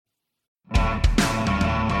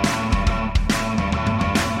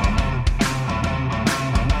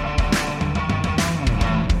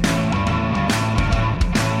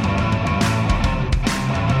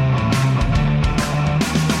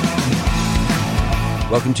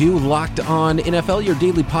Welcome to Locked On NFL, your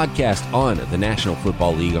daily podcast on the National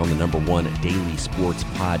Football League on the number one daily sports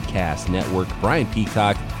podcast network. Brian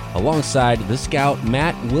Peacock alongside the scout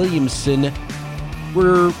Matt Williamson.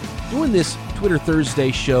 We're doing this Twitter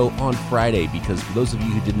Thursday show on Friday because for those of you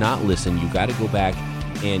who did not listen, you got to go back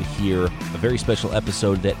and hear a very special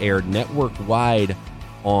episode that aired network-wide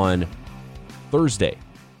on Thursday.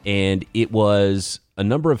 And it was a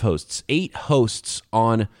number of hosts, 8 hosts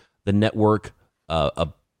on the network.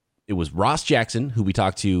 It was Ross Jackson, who we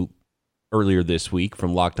talked to earlier this week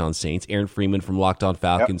from Locked On Saints, Aaron Freeman from Locked On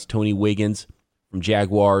Falcons, Tony Wiggins from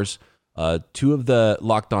Jaguars, 2 of the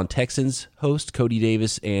Locked On Texans hosts, Cody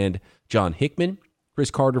Davis and John Hickman,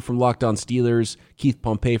 Chris Carter from Locked On Steelers, Keith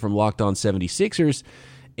Pompey from Locked On 76ers,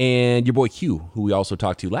 and your boy Q, who we also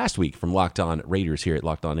talked to last week from Locked On Raiders here at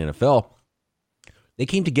Locked On NFL. They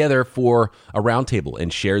came together for a roundtable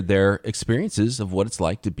and shared their experiences of what it's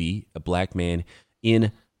like to be a black man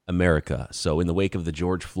in America. So in the wake of the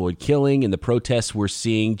George Floyd killing and the protests we're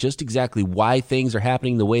seeing, just exactly why things are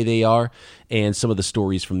happening the way they are and some of the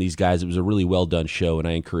stories from these guys. It was a really well done show, and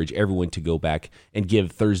I encourage everyone to go back and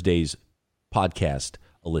give Thursday's podcast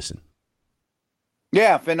a listen.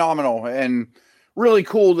 Yeah, phenomenal. And really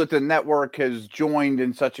cool that the network has joined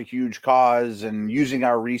in such a huge cause and using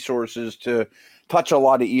our resources to touch a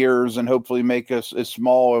lot of ears and hopefully make us a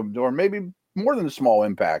small or maybe more than a small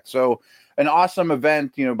impact. So an awesome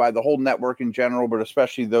event, by the whole network in general, but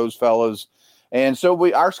especially those fellas. And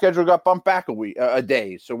so our schedule got bumped back a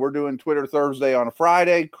day. So we're doing Twitter Thursday on a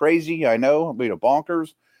Friday. Crazy, I know,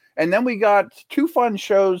 bonkers. And then we got 2 fun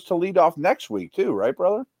shows to lead off next week too, right,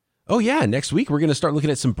 brother? Oh, yeah. Next week, we're going to start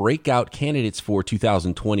looking at some breakout candidates for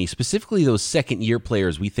 2020, specifically those second-year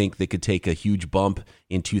players we think that could take a huge bump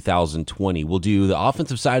in 2020. We'll do the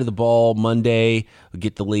offensive side of the ball Monday, we'll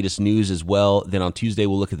get the latest news as well. Then on Tuesday,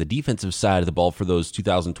 we'll look at the defensive side of the ball for those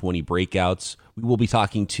 2020 breakouts. We will be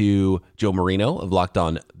talking to Joe Marino of Locked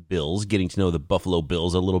On Bills, getting to know the Buffalo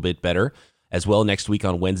Bills a little bit better as well next week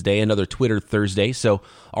on Wednesday, another Twitter Thursday. So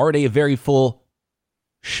already a very full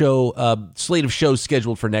slate of shows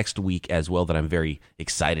scheduled for next week as well that I'm very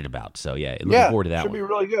excited about. So yeah, looking forward to that. Should be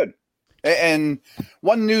really good. And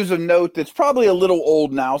one news of note that's probably a little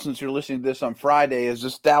old now since you're listening to this on Friday is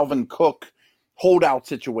this Dalvin Cook holdout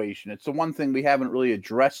situation. It's the one thing we haven't really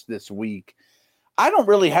addressed this week. I don't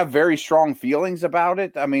really have very strong feelings about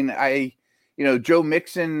it. I mean, Joe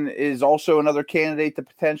Mixon is also another candidate to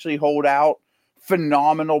potentially hold out.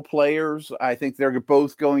 Phenomenal players. I think they're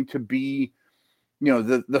both going to be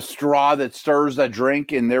the straw that stirs that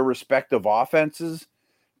drink in their respective offenses.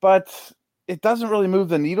 But it doesn't really move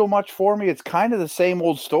the needle much for me. It's kind of the same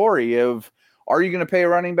old story of, are you going to pay a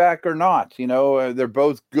running back or not? They're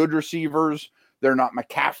both good receivers. They're not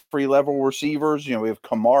McCaffrey level receivers. We have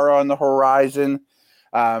Kamara on the horizon.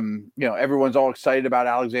 Everyone's all excited about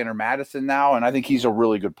Alexander Mattison now, and I think he's a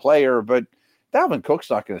really good player, but Dalvin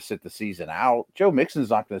Cook's not going to sit the season out. Joe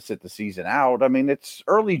Mixon's not going to sit the season out. I mean, it's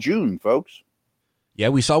early June, folks. Yeah,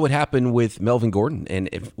 we saw what happened with Melvin Gordon,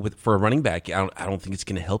 and for a running back, I don't think it's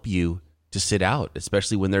going to help you to sit out,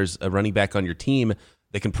 especially when there's a running back on your team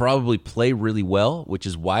that can probably play really well, which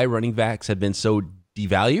is why running backs have been so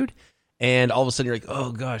devalued. And all of a sudden, you're like,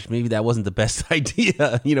 oh gosh, maybe that wasn't the best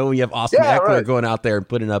idea. When you have Austin Eckler going out there and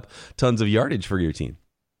putting up tons of yardage for your team.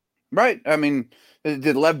 Right. I mean,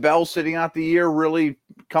 did Lev Bell sitting out the year really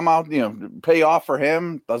come out, pay off for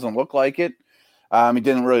him? Doesn't look like it. He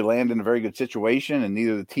didn't really land in a very good situation, and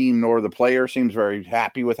neither the team nor the player seems very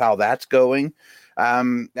happy with how that's going.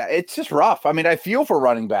 It's just rough. I mean, I feel for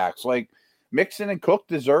running backs. Like Mixon and Cook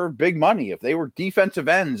deserve big money. If they were defensive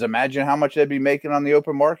ends, imagine how much they'd be making on the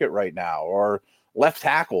open market right now, or left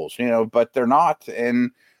tackles, but they're not.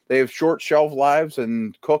 And they have short shelf lives,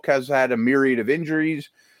 and Cook has had a myriad of injuries.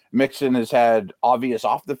 Mixon has had obvious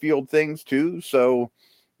off the field things too. So,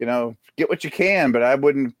 get what you can, but I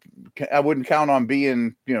wouldn't count on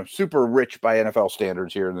being, super rich by NFL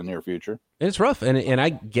standards here in the near future. It's rough, and I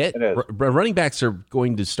get running backs are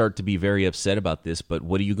going to start to be very upset about this, but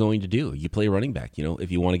what are you going to do? You play running back,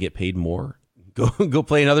 if you want to get paid more, go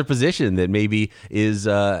play another position that maybe is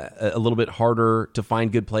a little bit harder to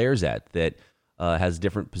find good players at, that has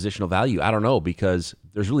different positional value. I don't know, because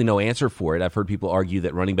there's really no answer for it. I've heard people argue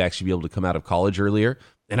that running backs should be able to come out of college earlier.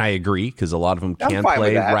 And I agree, because a lot of them can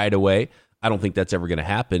play right away. I don't think that's ever going to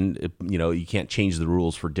happen. You can't change the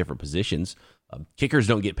rules for different positions. Kickers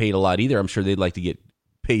don't get paid a lot either. I'm sure they'd like to get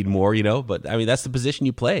paid more, but I mean, that's the position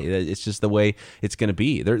you play. It's just the way it's going to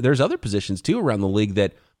be. There's other positions too around the league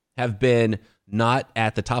that have been not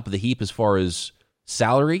at the top of the heap as far as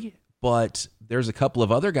salary, but there's a couple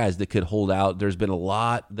of other guys that could hold out. There's been a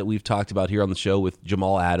lot that we've talked about here on the show with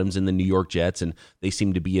Jamal Adams and the New York Jets, and they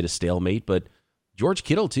seem to be at a stalemate. But George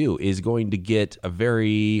Kittle, too, is going to get a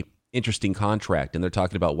very interesting contract, and they're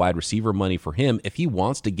talking about wide receiver money for him. If he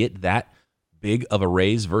wants to get that big of a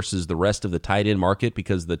raise versus the rest of the tight end market,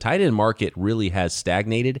 because the tight end market really has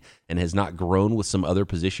stagnated and has not grown with some other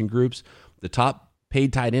position groups. The top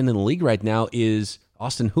paid tight end in the league right now is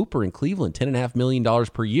Austin Hooper in Cleveland, $10.5 million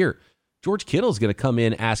per year. George Kittle is going to come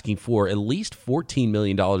in asking for at least $14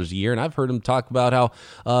 million a year, and I've heard him talk about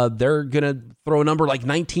how they're going to throw a number like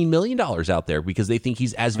 $19 million out there because they think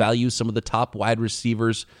he's as valuable as some of the top wide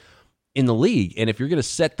receivers in the league. And if you're going to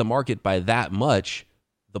set the market by that much,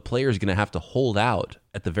 the player is going to have to hold out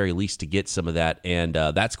at the very least to get some of that, and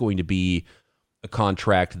that's going to be a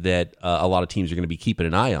contract that a lot of teams are going to be keeping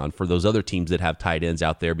an eye on for those other teams that have tight ends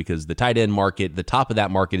out there, because the tight end market, the top of that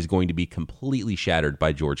market, is going to be completely shattered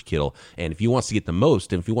by George Kittle. And if he wants to get the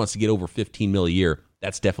most, and if he wants to get over $15 million a year,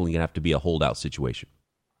 that's definitely going to have to be a holdout situation.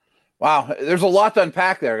 Wow, there's a lot to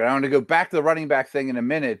unpack there. I want to go back to the running back thing in a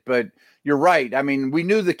minute, but you're right. I mean, we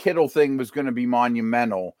knew the Kittle thing was going to be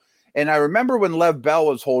monumental. And I remember when Lev Bell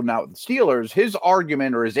was holding out with the Steelers, his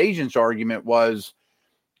argument, or his agent's argument, was,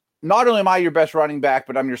 not only am I your best running back,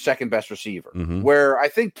 but I'm your second best receiver. Mm-hmm. Where I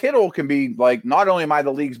think Kittle can be like, not only am I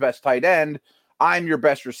the league's best tight end, I'm your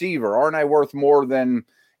best receiver. Aren't I worth more than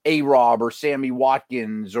A-Rob or Sammy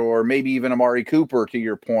Watkins or maybe even Amari Cooper, to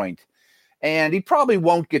your point? And he probably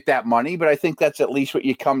won't get that money, but I think that's at least what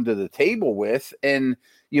you come to the table with. And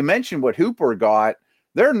you mentioned what Hooper got.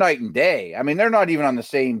 They're night and day. I mean, they're not even on the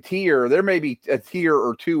same tier. There may be a tier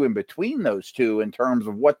or two in between those two in terms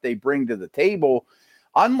of what they bring to the table.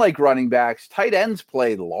 Unlike running backs, tight ends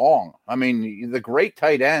play long. I mean, the great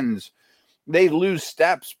tight ends, they lose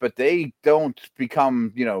steps, but they don't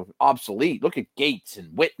become, obsolete. Look at Gates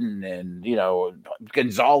and Witten and,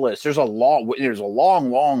 Gonzalez. There's a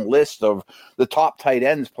long list of the top tight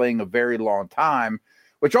ends playing a very long time,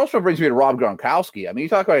 which also brings me to Rob Gronkowski. I mean, you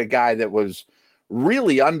talk about a guy that was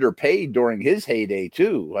really underpaid during his heyday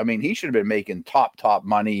too. I mean, he should have been making top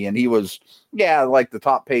money, and he was, like the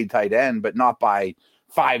top paid tight end, but not by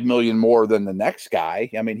 $5 million more than the next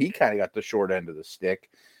guy. I mean, he kind of got the short end of the stick.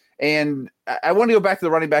 And I want to go back to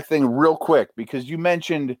the running back thing real quick, because you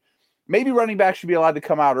mentioned maybe running backs should be allowed to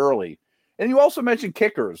come out early. And you also mentioned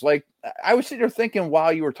kickers. Like, I was sitting there thinking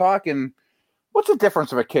while you were talking, what's the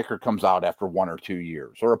difference if a kicker comes out after 1 or 2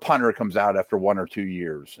 years, or a punter comes out after 1 or 2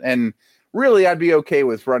 years? And really, I'd be okay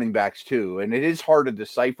with running backs too. And it is hard to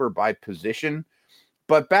decipher by position.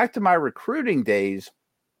 But back to my recruiting days,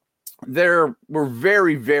 there were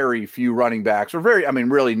very, very few running backs, or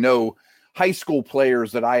really no high school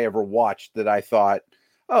players that I ever watched that I thought,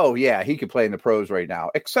 oh, yeah, he could play in the pros right now,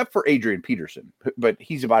 except for Adrian Peterson. But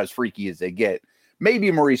he's about as freaky as they get. Maybe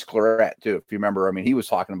Maurice Claret, too, if you remember. I mean, he was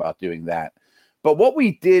talking about doing that. But what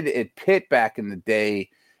we did at Pitt back in the day,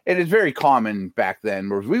 and it's very common back then,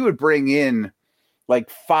 was we would bring in like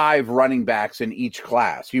 5 running backs in each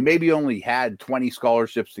class. You maybe only had 20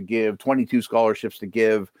 scholarships to give, 22 scholarships to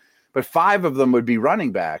give, but 5 of them would be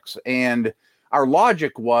running backs. And our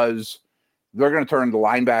logic was, they're going to turn into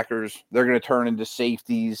linebackers. They're going to turn into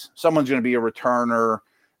safeties. Someone's going to be a returner.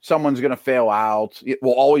 Someone's going to fail out.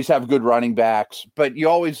 We'll always have good running backs, but you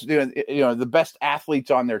always, the best athletes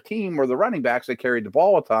on their team were the running backs that carried the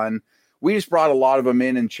ball a ton. We just brought a lot of them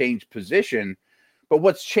in and changed position. But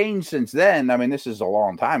what's changed since then, I mean, this is a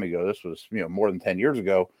long time ago. This was, more than 10 years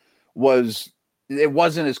ago, it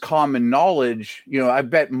wasn't as common knowledge. I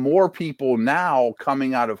bet more people now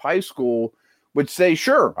coming out of high school would say,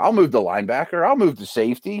 sure, I'll move to linebacker. I'll move to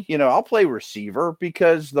safety. I'll play receiver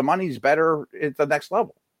because the money's better at the next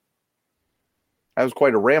level. That was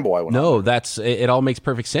quite a ramble. It all makes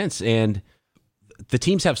perfect sense. And the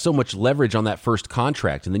teams have so much leverage on that first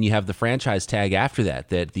contract, and then you have the franchise tag after that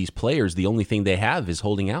these players, the only thing they have is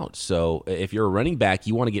holding out. So if you're a running back,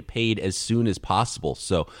 you want to get paid as soon as possible.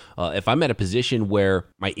 So if I'm at a position where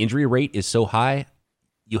my injury rate is so high,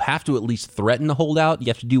 you have to at least threaten the holdout. You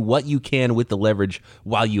have to do what you can with the leverage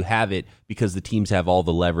while you have it, because the teams have all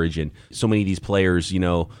the leverage. And so many of these players,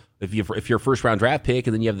 if you're a first-round draft pick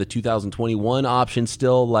and then you have the 2021 option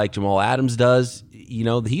still, like Jamal Adams does, he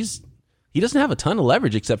doesn't have a ton of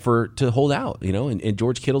leverage except for to hold out, and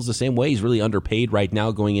George Kittle's the same way. He's really underpaid right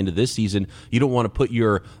now going into this season. You don't want to put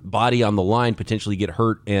your body on the line, potentially get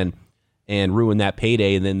hurt and ruin that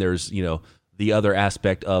payday. And then there's, the other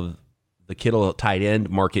aspect of the Kittle tight end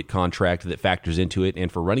market contract that factors into it. And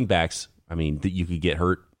for running backs, I mean, that you could get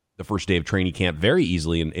hurt the first day of training camp very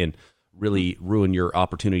easily and really ruin your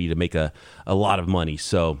opportunity to make a lot of money.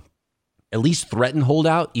 So at least threaten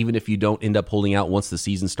holdout, even if you don't end up holding out once the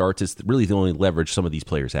season starts. It's really the only leverage some of these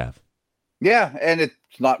players have. Yeah, and it's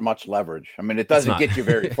not much leverage. I mean, it doesn't get you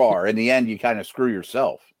very far. In the end, you kind of screw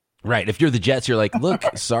yourself. Right. If you're the Jets, you're like, look,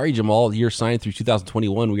 sorry, Jamal, you're signed through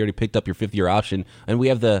 2021. We already picked up your 5th-year option, and we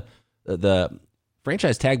have the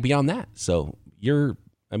franchise tag beyond that. So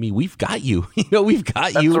we've got you. We've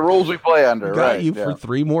got That's you. the rules we play under. We've got you for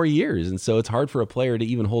 3 more years. And so it's hard for a player to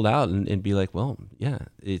even hold out and be like, well, yeah,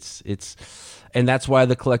 it's and that's why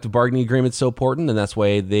the collective bargaining agreement is so important. And that's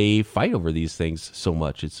why they fight over these things so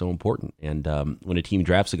much. It's so important. And when a team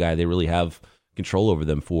drafts a guy, they really have control over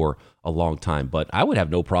them for a long time. But I would have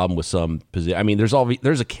no problem with some position. I mean, there's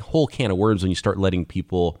a whole can of worms when you start letting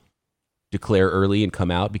people declare early and come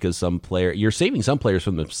out, because you're saving some players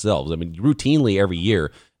from themselves. I mean, routinely every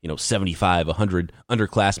year, 75, 100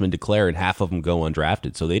 underclassmen declare and half of them go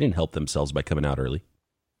undrafted. So they didn't help themselves by coming out early.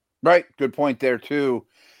 Right. Good point there too.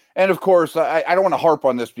 And of course, I don't want to harp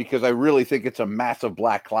on this because I really think it's a massive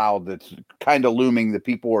black cloud that's kind of looming that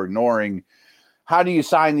people are ignoring. How do you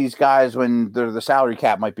sign these guys when the salary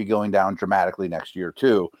cap might be going down dramatically next year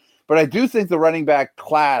too? But I do think the running back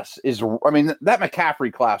class that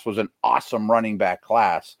McCaffrey class was an awesome running back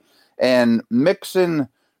class. And Mixon,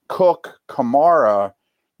 Cook, Kamara,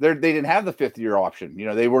 they didn't have the 5th-year option.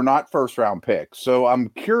 They were not first-round picks. So I'm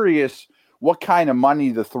curious what kind of money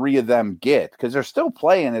the 3 of them get, because they're still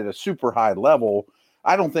playing at a super high level.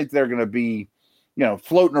 I don't think they're going to be,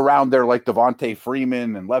 floating around there like Devontae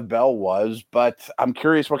Freeman and Lev Bell was. But I'm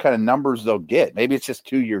curious what kind of numbers they'll get. Maybe it's just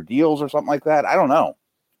 2-year deals or something like that. I don't know.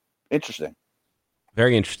 Interesting.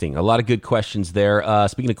 Very interesting. A lot of good questions there.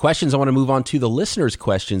 Speaking of questions, I want to move on to the listeners'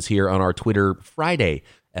 questions here on our Twitter Friday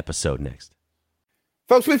episode next.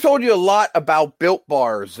 Folks, we've told you a lot about Built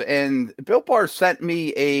Bars, and Built Bars sent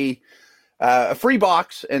me a free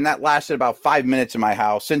box, and that lasted about 5 minutes in my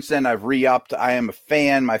house. Since then, I've re-upped. I am a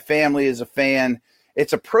fan. My family is a fan.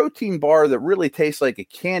 It's a protein bar that really tastes like a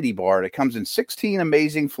candy bar. It comes in 16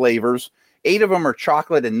 amazing flavors. 8 of them are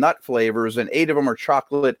chocolate and nut flavors, and 8 of them are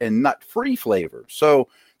chocolate and nut-free flavors. So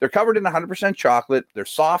they're covered in 100% chocolate. They're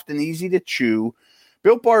soft and easy to chew.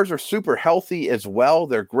 Built Bars are super healthy as well.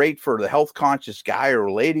 They're great for the health-conscious guy or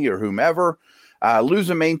lady or whomever. Lose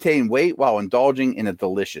and maintain weight while indulging in a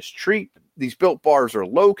delicious treat. These Built Bars are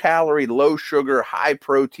low-calorie, low-sugar,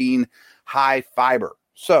 high-protein, high-fiber.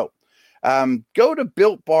 So go to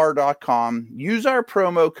BuiltBar.com. Use our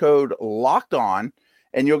promo code LOCKEDON,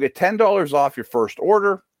 and you'll get $10 off your first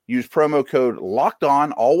order. Use promo code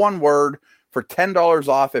LOCKEDON, all one word, for $10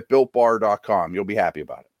 off at BuiltBar.com. You'll be happy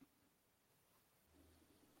about it.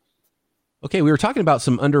 Okay, we were talking about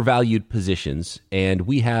some undervalued positions, and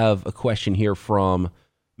we have a question here from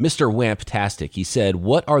Mr. Wamptastic. He said,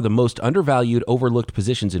 what are the most undervalued, overlooked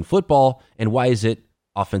positions in football, and why is it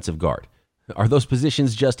offensive guard? Are those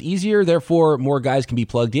positions just easier, therefore more guys can be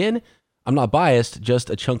plugged in? I'm not biased, just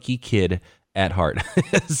a chunky kid at heart.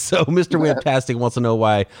 So Mr. Wamptastic wants to know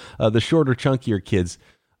why the shorter, chunkier kids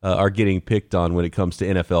are getting picked on when it comes to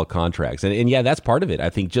NFL contracts. And yeah, that's part of it. I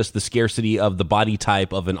think just the scarcity of the body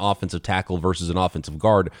type of an offensive tackle versus an offensive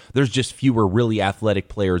guard. There's just fewer really athletic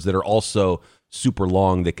players that are also super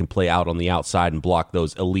long that can play out on the outside and block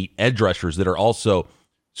those elite edge rushers that are also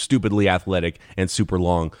stupidly athletic and super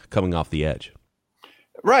long coming off the edge.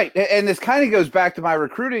 Right. And this kind of goes back to my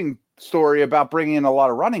recruiting story about bringing in a lot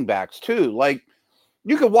of running backs too. Like,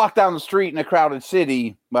 you could walk down the street in a crowded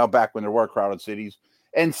city, well, back when there were crowded cities,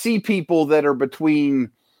 and see people that are between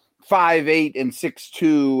 5'8" and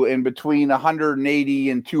 6'2" and between 180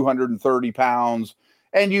 and 230 pounds.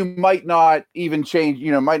 And you might not even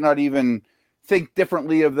might not even think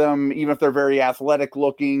differently of them, even if they're very athletic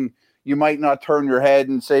looking. You might not turn your head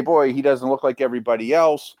and say, boy, he doesn't look like everybody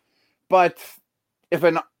else. But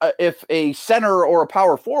if a center or a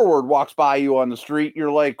power forward walks by you on the street,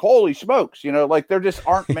 you're like, holy smokes, there just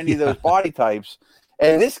aren't many of those body types.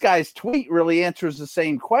 And this guy's tweet really answers the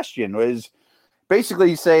same question. Is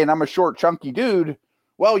basically saying, I'm a short, chunky dude.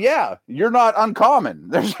 Well, yeah, you're not uncommon.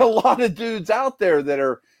 There's a lot of dudes out there that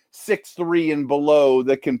are 6'3" and below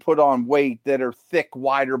that can put on weight, that are thick,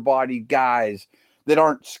 wider bodied guys that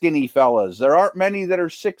aren't skinny fellas. There aren't many that are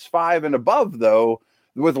 6'5" and above, though,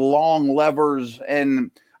 with long levers. And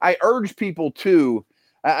I urge people to,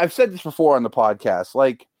 I've said this before on the podcast,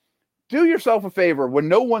 like, do yourself a favor when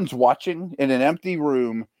no one's watching in an empty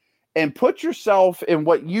room and put yourself in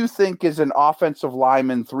what you think is an offensive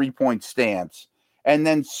lineman 3-point stance, and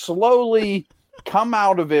then slowly come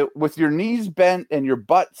out of it with your knees bent and your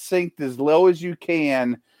butt synced as low as you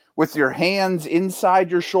can, with your hands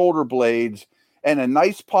inside your shoulder blades and a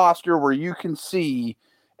nice posture where you can see,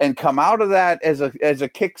 and come out of that as a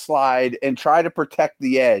kick slide and try to protect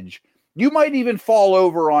the edge, you might even fall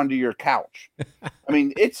over onto your couch. I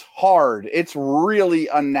mean, it's hard. It's really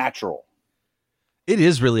unnatural. It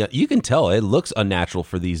is really, you can tell it looks unnatural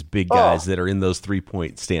for these big guys that are in those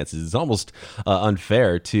 3-point stances. It's almost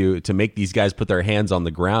unfair to make these guys put their hands on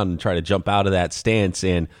the ground and try to jump out of that stance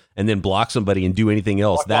and then block somebody and do anything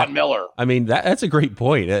else. Von Miller. I mean, that's a great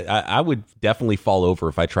point. I would definitely fall over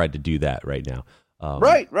if I tried to do that right now.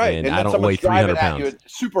 Right. And I don't weigh 300 pounds. You at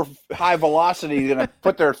super high velocity, going to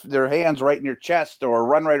put their hands right in your chest or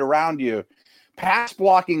run right around you. Pass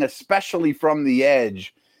blocking, especially from the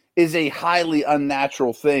edge, is a highly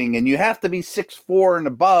unnatural thing. And you have to be 6'4" and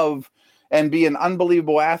above and be an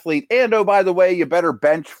unbelievable athlete. And, oh, by the way, you better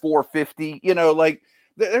bench 450.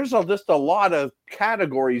 There's just a lot of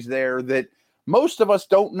categories there that most of us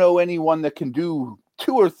don't know anyone that can do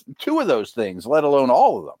two of those things, let alone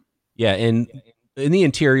all of them. Yeah, and in the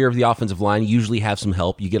interior of the offensive line, you usually have some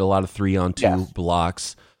help. You get a lot of 3-on-2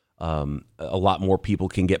 blocks. A lot more people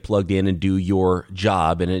can get plugged in and do your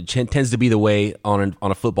job, and it tends to be the way on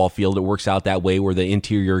a football field. It works out that way where the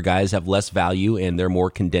interior guys have less value and they're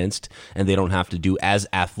more condensed, and they don't have to do as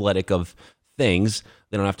athletic of things.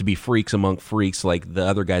 They don't have to be freaks among freaks like the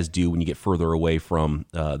other guys do when you get further away from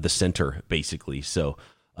the center, basically. So,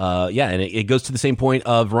 and it goes to the same point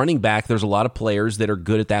of running back. There's a lot of players that are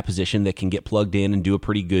good at that position that can get plugged in and do a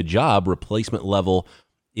pretty good job. Replacement level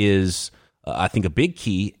is I think a big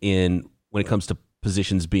key when it comes to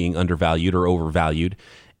positions being undervalued or overvalued.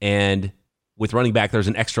 And with running back, there's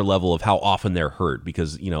an extra level of how often they're hurt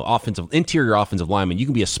because, interior offensive lineman, you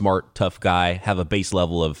can be a smart, tough guy, have a base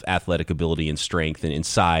level of athletic ability and strength and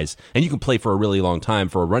size, and you can play for a really long time.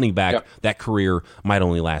 For a running back, that career might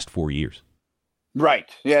only last 4 years. Right.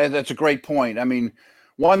 Yeah, that's a great point. I mean,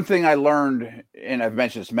 one thing I learned, and I've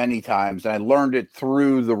mentioned this many times, and I learned it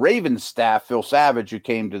through the Ravens staff, Phil Savage, who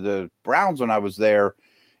came to the Browns when I was there,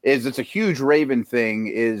 is it's a huge Raven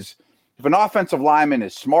thing, is if an offensive lineman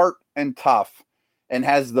is smart and tough and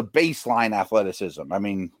has the baseline athleticism, I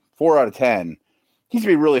mean, 4 out of 10, he's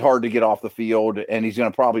going to be really hard to get off the field, and he's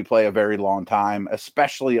going to probably play a very long time,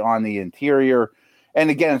 especially on the interior. And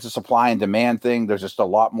again, it's a supply and demand thing. There's just a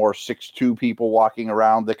lot more 6'2" people walking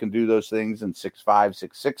around that can do those things than 6'5",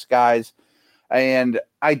 6'6" guys. And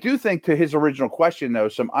I do think, to his original question, though,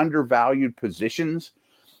 some undervalued positions,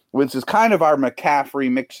 which is kind of our McCaffrey,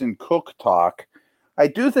 Mixon, Cook talk. I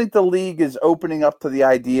do think the league is opening up to the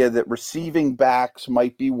idea that receiving backs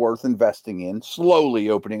might be worth investing in, slowly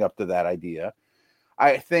opening up to that idea.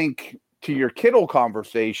 I think, to your Kittle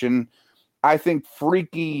conversation, I think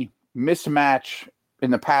freaky mismatch in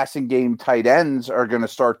the passing game tight ends are going to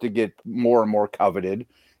start to get more and more coveted,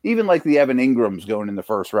 even like the Evan Ingrams going in the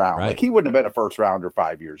first round. Right. Like, he wouldn't have been a first rounder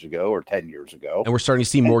 5 years ago or 10 years ago. And we're starting to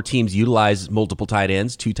see more teams utilize multiple tight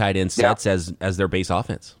ends, 2 tight end sets as their base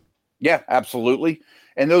offense. Yeah, absolutely.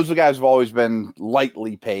 And those guys have always been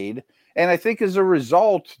lightly paid. And I think as a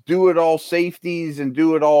result, do-it-all safeties and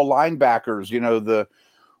do-it-all linebackers, the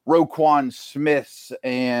Roquan Smiths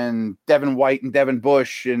and Devin White and Devin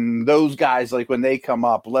Bush and those guys, like when they come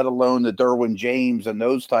up, let alone the Derwin James and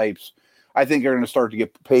those types, I think are going to start to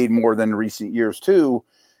get paid more than in recent years too,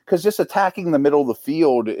 because just attacking the middle of the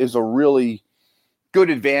field is a really good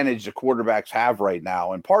advantage the quarterbacks have right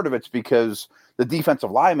now. And part of it's because the defensive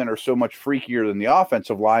linemen are so much freakier than the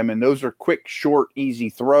offensive linemen. Those are quick, short, easy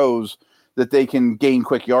throws that they can gain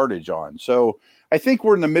quick yardage on. So I think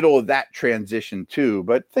we're in the middle of that transition too,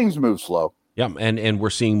 but things move slow. Yeah, and we're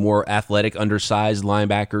seeing more athletic, undersized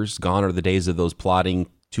linebackers. Gone are the days of those plotting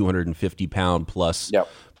 250-pound plus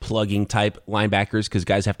plugging type linebackers, because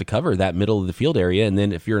guys have to cover that middle of the field area. And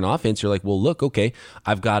then if you're an offense, you're like, well, look, okay,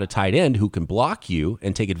 I've got a tight end who can block you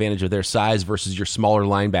and take advantage of their size versus your smaller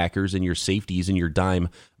linebackers and your safeties and your dime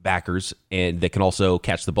backers, and that can also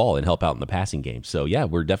catch the ball and help out in the passing game. So, yeah,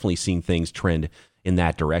 we're definitely seeing things trend in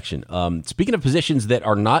that direction. Speaking of positions that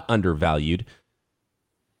are not undervalued,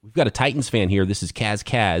 we've got a Titans fan here. This is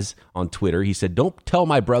Kaz on Twitter. He said, "Don't tell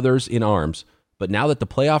my brothers in arms, but now that the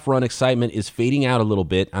playoff run excitement is fading out a little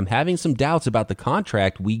bit, I'm having some doubts about the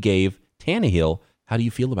contract we gave Tannehill. How do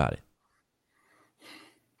you feel about it?"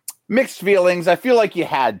 Mixed feelings. I feel like you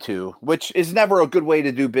had to, which is never a good way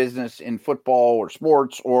to do business in football or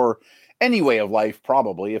sports or any way of life,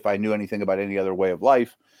 probably, if I knew anything about any other way of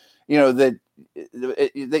life. That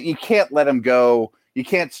you can't let him go. You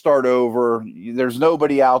can't start over. There's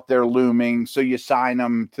nobody out there looming, so you sign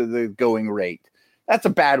them to the going rate. That's a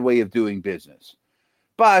bad way of doing business.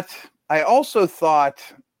 But I also thought,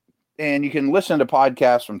 and you can listen to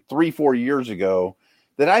podcasts from 3-4 years ago,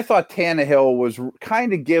 that I thought Tannehill was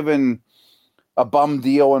kind of given a bum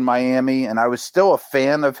deal in Miami, and I was still a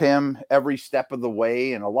fan of him every step of the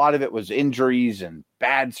way, and a lot of it was injuries and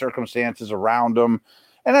bad circumstances around him.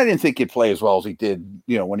 And I didn't think he'd play as well as he did,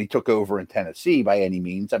 when he took over in Tennessee by any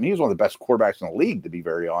means. I mean, he was one of the best quarterbacks in the league, to be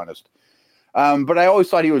very honest. But I always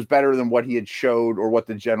thought he was better than what he had showed or what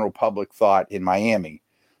the general public thought in Miami.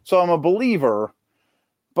 So I'm a believer,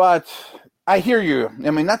 but I hear you. I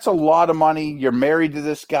mean, that's a lot of money. You're married to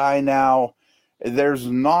this guy now. There's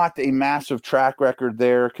not a massive track record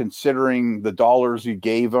there considering the dollars you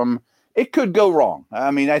gave him. It could go wrong. I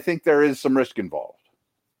mean, I think there is some risk involved.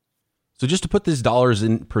 So just to put this dollars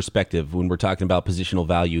in perspective, when we're talking about positional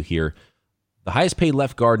value here, the highest paid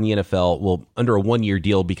left guard in the NFL, well, under a 1-year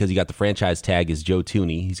deal because he got the franchise tag, is Joe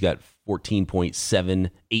Thuney. He's got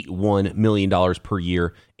 $14.781 million per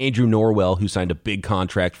year. Andrew Norwell, who signed a big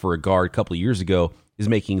contract for a guard a couple of years ago, is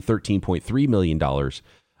making $13.3 million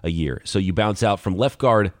a year. So you bounce out from left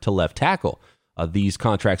guard to left tackle. These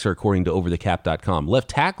contracts are according to overthecap.com. Left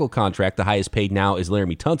tackle contract, the highest paid now is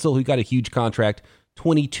Laramie Tunsil, who got a huge contract,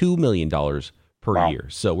 $22 million per year.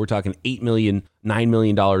 So we're talking $8 million, $9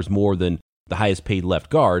 million more than the highest paid left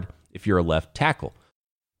guard if you're a left tackle.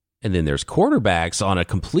 And then there's quarterbacks on a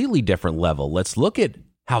completely different level. Let's look at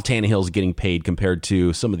how Tannehill's getting paid compared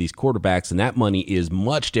to some of these quarterbacks, and that money is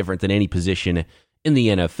much different than any position in the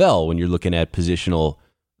NFL when you're looking at positional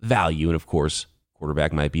value. And of course,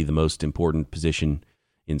 quarterback might be the most important position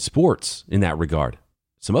in sports in that regard.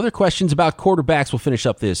 Some other questions about quarterbacks. We'll finish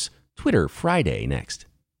up this Twitter Friday next.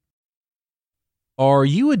 Are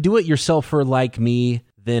you a do-it-yourselfer like me?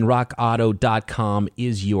 Then rockauto.com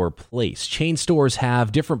is your place. Chain stores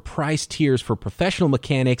have different price tiers for professional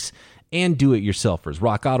mechanics and do-it-yourselfers.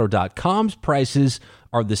 Rockauto.com's prices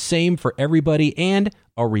are the same for everybody and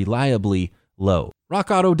are reliably low.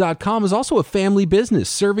 RockAuto.com is also a family business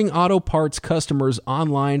serving auto parts customers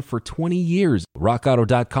online for 20 years.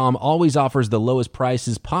 RockAuto.com always offers the lowest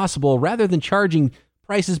prices possible rather than charging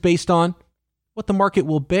prices based on what the market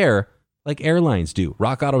will bear like airlines do.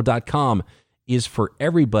 RockAuto.com is for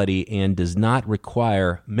everybody and does not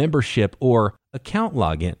require membership or account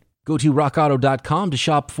login. Go to rockauto.com to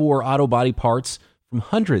shop for auto body parts from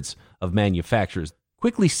hundreds of manufacturers.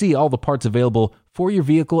 Quickly see all the parts available for your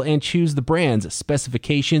vehicle and choose the brands,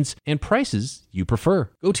 specifications, and prices you prefer.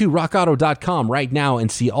 Go to rockauto.com right now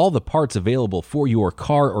and see all the parts available for your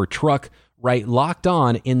car or truck. Write Locked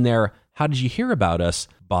On in their How Did You Hear About Us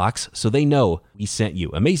box so they know we sent you.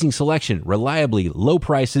 Amazing selection, reliably low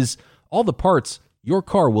prices, all the parts your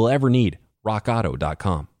car will ever need.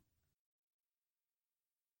 rockauto.com.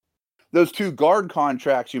 Those two guard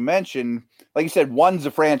contracts you mentioned, like you said, one's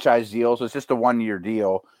a franchise deal, so it's just a 1-year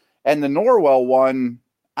deal. And the Norwell one,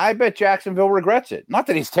 I bet Jacksonville regrets it. Not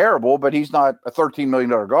that he's terrible, but he's not a $13 million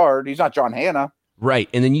guard. He's not John Hanna. Right.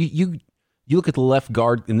 And then you look at the left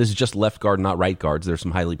guard, and this is just left guard, not right guards. There's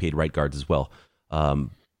some highly paid right guards as well.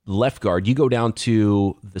 Left guard, you go down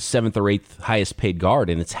to the 7th or 8th highest paid guard,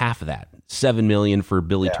 and it's half of that. $7 million for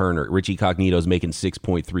Billy Turner. Richie Cognito's making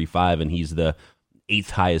 $6.35, and he's the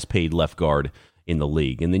 8th highest paid left guard in the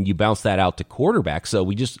league. And then you bounce that out to quarterback. So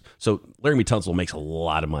Laramie Tunsil makes a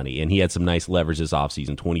lot of money, and he had some nice leverage this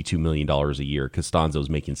offseason, $22 million a year. Costanzo's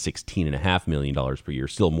making $16.5 million per year,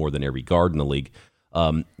 still more than every guard in the league.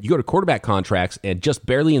 You go to quarterback contracts, and just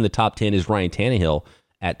barely in the top 10 is Ryan Tannehill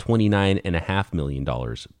at $29.5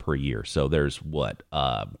 million per year. So there's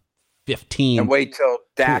 15. And wait till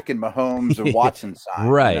Dak and Mahomes and Watson sign.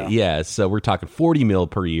 Right, yeah. So we're talking $40 million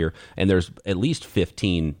per year, and there's at least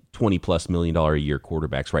 15, $20+ million a year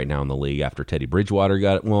quarterbacks right now in the league after Teddy Bridgewater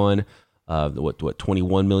got one.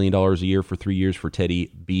 $21 million a year for 3 years for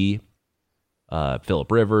Teddy B.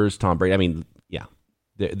 Phillip Rivers, Tom Brady. I mean, yeah.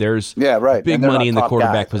 There's big money in the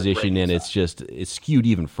quarterback position, and it's skewed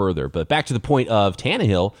even further. But back to the point of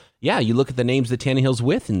Tannehill, yeah, you look at the names that Tannehill's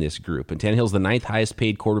with in this group, and Tannehill's the 9th highest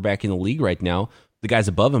paid quarterback in the league right now. The guys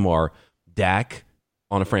above him are Dak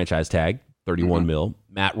on a franchise tag, $31 million,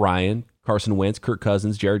 Matt Ryan, Carson Wentz, Kirk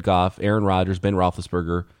Cousins, Jared Goff, Aaron Rodgers, Ben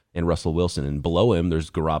Roethlisberger, and Russell Wilson. And below him,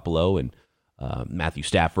 there's Garoppolo and Matthew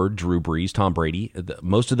Stafford, Drew Brees, Tom Brady.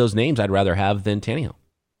 Most of those names I'd rather have than Tannehill.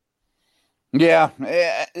 Yeah,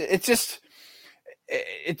 it just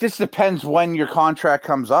depends when your contract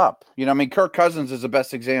comes up. I mean, Kirk Cousins is the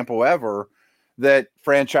best example ever that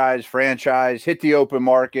franchise, hit the open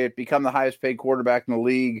market, become the highest paid quarterback in the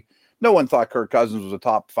league. No one thought Kirk Cousins was a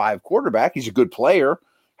top 5 quarterback. He's a good player.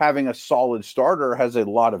 Having a solid starter has a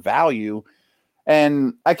lot of value.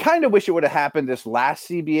 And I kind of wish it would have happened this last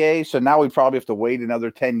CBA. So now we probably have to wait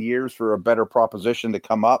another 10 years for a better proposition to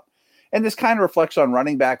come up. And this kind of reflects on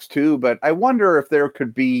running backs too, but I wonder if there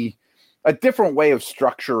could be a different way of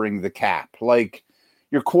structuring the cap. Like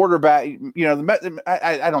your quarterback,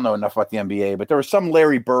 I don't know enough about the NBA, but there was some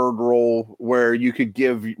Larry Bird rule where you could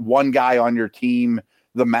give one guy on your team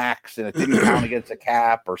the max and it didn't count against the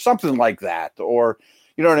cap or something like that. Or,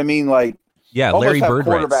 you know what I mean? Like, yeah, Larry Bird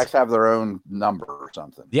quarterbacks rights. have their own number or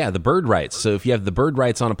something. Yeah, the bird rights. So if you have the bird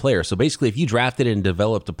rights on a player, so basically if you drafted and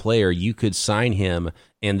developed a player, you could sign him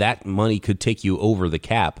and that money could take you over the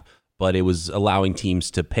cap, but it was allowing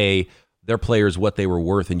teams to pay their players what they were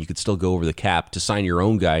worth, and you could still go over the cap to sign your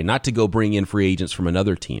own guy, not to go bring in free agents from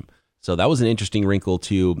another team. So that was an interesting wrinkle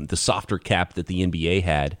to the softer cap that the NBA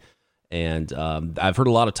had. And I've heard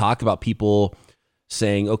a lot of talk about people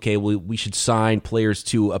saying, okay, we should sign players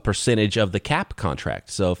to a percentage of the cap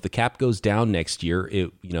contract. So if the cap goes down next year,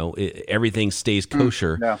 everything stays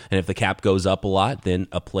kosher. Yeah. And if the cap goes up a lot, then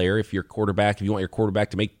a player, if you want your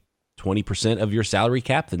quarterback to make 20% of your salary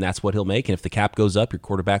cap, then that's what he'll make. And if the cap goes up,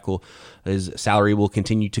 your his salary will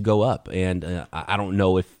continue to go up. And I don't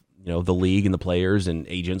know if the league and the players and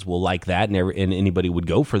agents will like that, and anybody would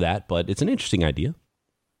go for that. But it's an interesting idea.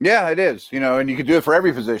 Yeah, it is. And you could do it for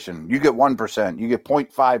every position. You get 1%, you get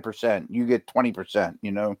 0.5%, you get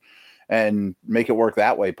 20%. And make it work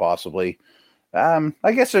that way possibly. I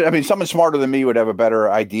guess someone smarter than me would have a better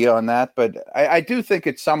idea on that. But I do think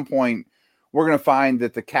at some point we're going to find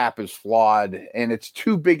that the cap is flawed and it's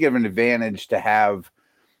too big of an advantage to have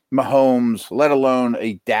Mahomes, let alone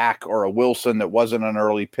a Dak or a Wilson that wasn't an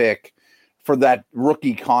early pick, for that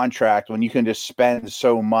rookie contract when you can just spend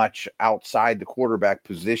so much outside the quarterback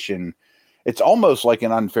position. It's almost like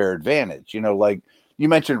an unfair advantage. Like you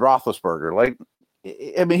mentioned Roethlisberger. Like,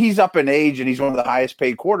 he's up in age and he's one of the highest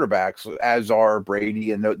paid quarterbacks, as are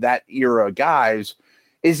Brady and that era guys.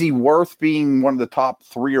 Is he worth being one of the top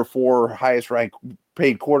 3 or 4 highest ranked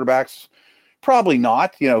paid quarterbacks? Probably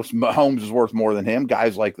not. Mahomes is worth more than him,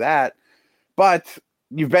 guys like that. But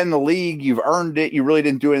you've been in the league, you've earned it, you really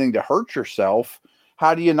didn't do anything to hurt yourself.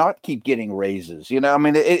 How do you not keep getting raises?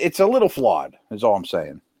 It's a little flawed, is all I'm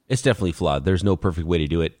saying. It's definitely flawed. There's no perfect way to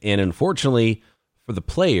do it. And unfortunately, for the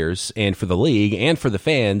players and for the league and for the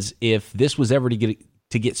fans, if this was ever to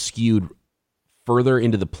get skewed further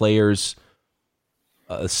into the players'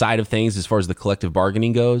 side of things as far as the collective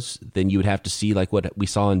bargaining goes, then you would have to see like what we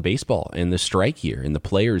saw in baseball in the strike year and the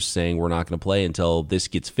players saying we're not going to play until this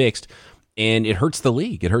gets fixed. And it hurts the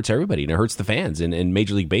league. It hurts everybody, and it hurts the fans. And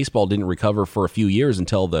Major League Baseball didn't recover for a few years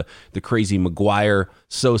until the crazy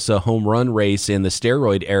McGuire-Sosa home run race and the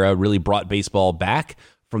steroid era really brought baseball back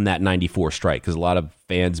from that 94 strike, because a lot of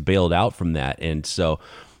fans bailed out from that. And so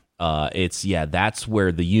that's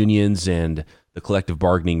where the unions and the collective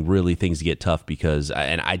bargaining, really things get tough, because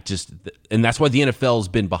and that's why the NFL's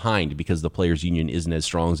been behind, because the players union isn't as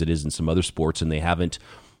strong as it is in some other sports, and they haven't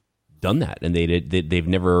done that, and they've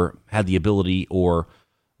never had the ability or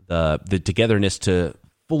the togetherness to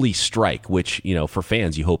fully strike, which for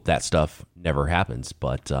fans you hope that stuff never happens,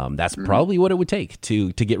 but that's probably what it would take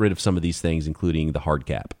to get rid of some of these things, including the hard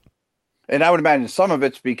cap. And I would imagine some of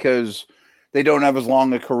it's because they don't have as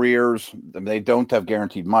long of careers, they don't have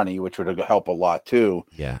guaranteed money, which would help a lot too.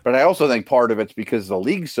 Yeah, but I also think part of it's because the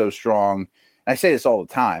league's so strong. And I say this all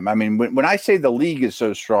the time. When I say the league is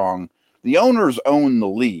so strong, the owners own the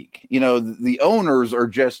league. The owners are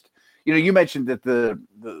just, you mentioned that the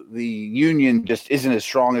union just isn't as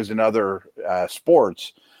strong as in other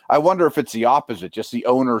sports. I wonder if it's the opposite. Just the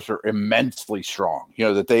owners are immensely strong,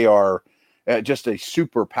 that they are just a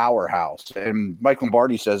super powerhouse. And Mike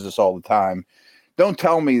Lombardi says this all the time. Don't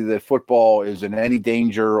tell me that football is in any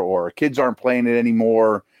danger or kids aren't playing it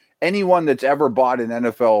anymore. Anyone that's ever bought an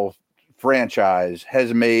NFL franchise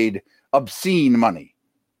has made obscene money.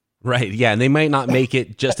 Right, yeah, and they might not make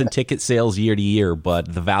it just in ticket sales year to year,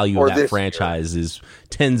 but the value of that franchise is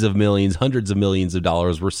tens of millions, hundreds of millions of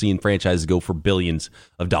dollars. We're seeing franchises go for billions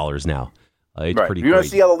of dollars now. It's right. pretty crazy. You want to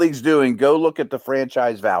see how the league's doing, go look at the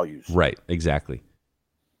franchise values. Right, exactly.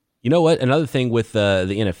 You know what? Another thing with the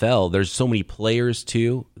NFL, there's so many players,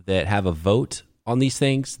 too, that have a vote on these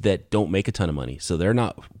things that don't make a ton of money. So they're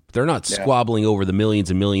not squabbling over the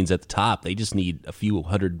millions and millions at the top. They just need a few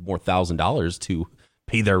 $100,000 more to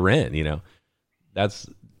pay their rent, that's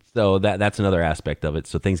another aspect of it.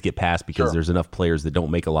 So things get passed because there's enough players that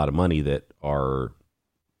don't make a lot of money that are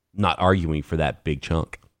not arguing for that big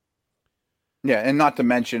chunk. Yeah, and not to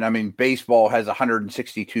mention, baseball has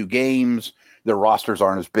 162 games. Their rosters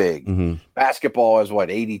aren't as big. Mm-hmm. Basketball has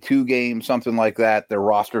 82 games, something like that. Their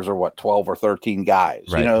rosters are 12 or 13 guys.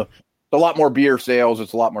 Right. It's a lot more beer sales.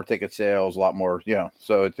 It's a lot more ticket sales. A lot more.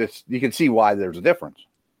 So it's you can see why there's a difference.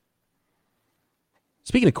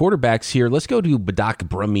 Speaking of quarterbacks here, let's go to Badak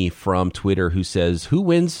Brummy from Twitter, who says, who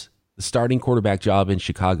wins the the starting quarterback job in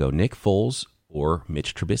Chicago, Nick Foles or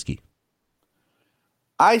Mitch Trubisky?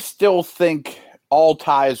 I still think all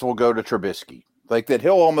ties will go to Trubisky. Like that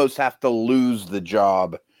he'll almost have to lose the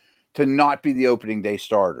job to not be the opening day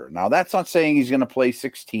starter. Now, that's not saying he's going to play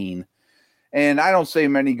 16. And I don't say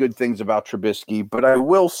many good things about Trubisky, but I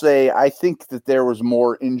will say I think that there was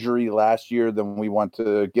more injury last year than we want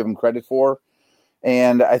to give him credit for.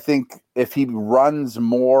 And I think if he runs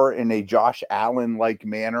more in a Josh Allen-like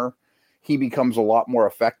manner, he becomes a lot more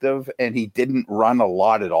effective. And he didn't run a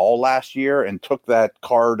lot at all last year and took that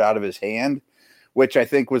card out of his hand, which I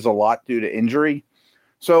think was a lot due to injury.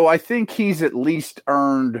 So I think he's at least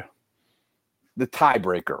earned the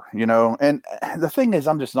tiebreaker, you know. And the thing is,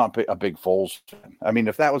 I'm just not a big Foles fan. I mean,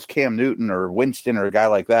 if that was Cam Newton or Winston or a guy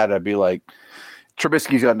like that, I'd be like,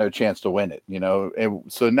 Trubisky's got no chance to win it, you know. And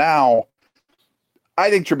so now I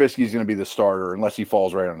think Trubisky's going to be the starter unless he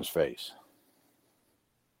falls right on his face.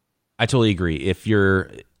 I totally agree. If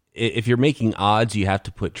you're making odds, you have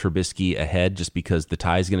to put Trubisky ahead just because the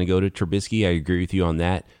tie is going to go to Trubisky. I agree with you on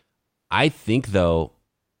that. I think, though,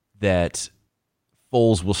 that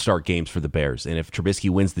Foles will start games for the Bears. And if Trubisky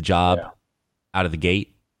wins the job out of the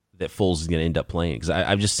gate, that Foles is going to end up playing. Because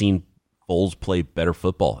I've just seen Foles play better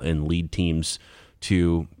football and lead teams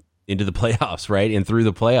into the playoffs, right? And through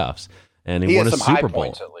the playoffs. And he won a Super Bowl.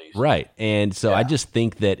 At least. Right. And so I just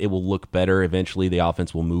think that it will look better. Eventually, the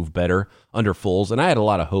offense will move better under Foles. And I had a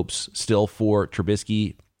lot of hopes still for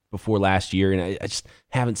Trubisky before last year, and I just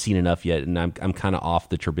haven't seen enough yet. And I'm kind of off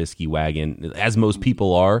the Trubisky wagon, as most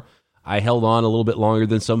people are. I held on a little bit longer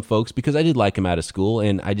than some folks because I did like him out of school,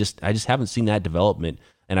 and I just haven't seen that development.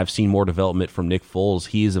 And I've seen more development from Nick Foles.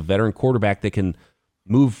 He is a veteran quarterback that can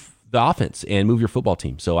move the offense and move your football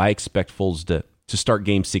team. So I expect Foles to start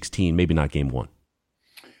game 16, maybe not game 1.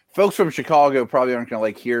 Folks from Chicago probably aren't going to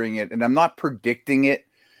like hearing it, and I'm not predicting it,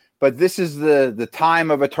 but this is the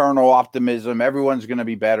time of eternal optimism. Everyone's going to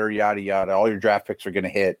be better, yada, yada. All your draft picks are going to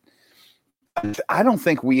hit. I don't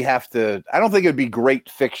think it would be great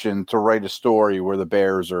fiction to write a story where the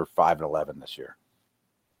Bears are 5-11 this year.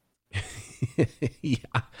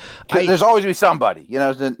 There's always be somebody, you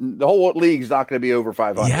know, the whole league's not going to be over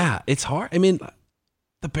 500. Yeah, it's hard. I mean,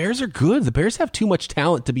 the Bears are good. The Bears have too much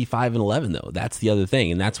talent to be 5-11, though. That's the other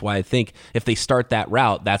thing. And that's why I think if they start that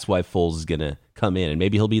route, that's why Foles is going to come in. And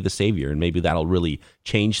maybe he'll be the savior, and maybe that'll really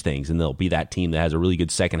change things. And they'll be that team that has a really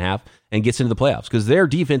good second half and gets into the playoffs because their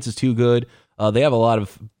defense is too good. They have a lot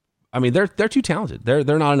of, I mean, they're too talented. They're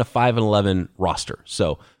not in a 5-11 roster.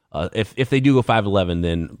 So if they do go 5-11,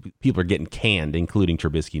 then people are getting canned, including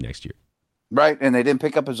Trubisky next year. Right, and they didn't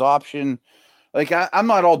pick up his option. Like I'm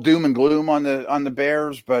not all doom and gloom on the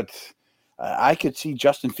Bears, but I could see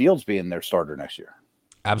Justin Fields being their starter next year.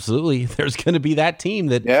 Absolutely, there's going to be that team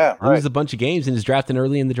that loses a bunch of games and is drafting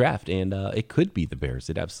early in the draft, and it could be the Bears.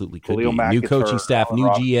 It absolutely could be. New coaching staff, new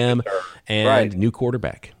GM, and new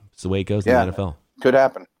quarterback. It's the way it goes in the NFL. Could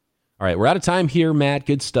happen. All right, we're out of time here, Matt.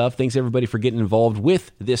 Good stuff. Thanks, everybody, for getting involved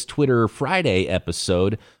with this Twitter Friday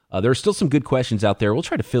episode. There are still some good questions out there. We'll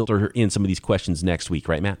try to filter in some of these questions next week,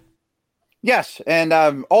 right, Matt? Yes, and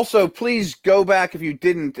also please go back if you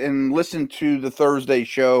didn't and listen to the Thursday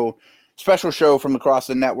show, special show from across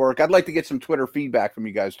the network. I'd like to get some Twitter feedback from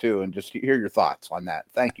you guys too and just hear your thoughts on that.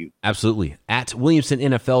 Thank you. Absolutely. At Williamson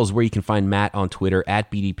NFL is where you can find Matt on Twitter. At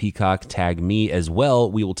BD Peacock, tag me as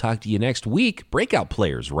well. We will talk to you next week. Breakout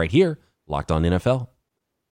players right here, Locked On NFL.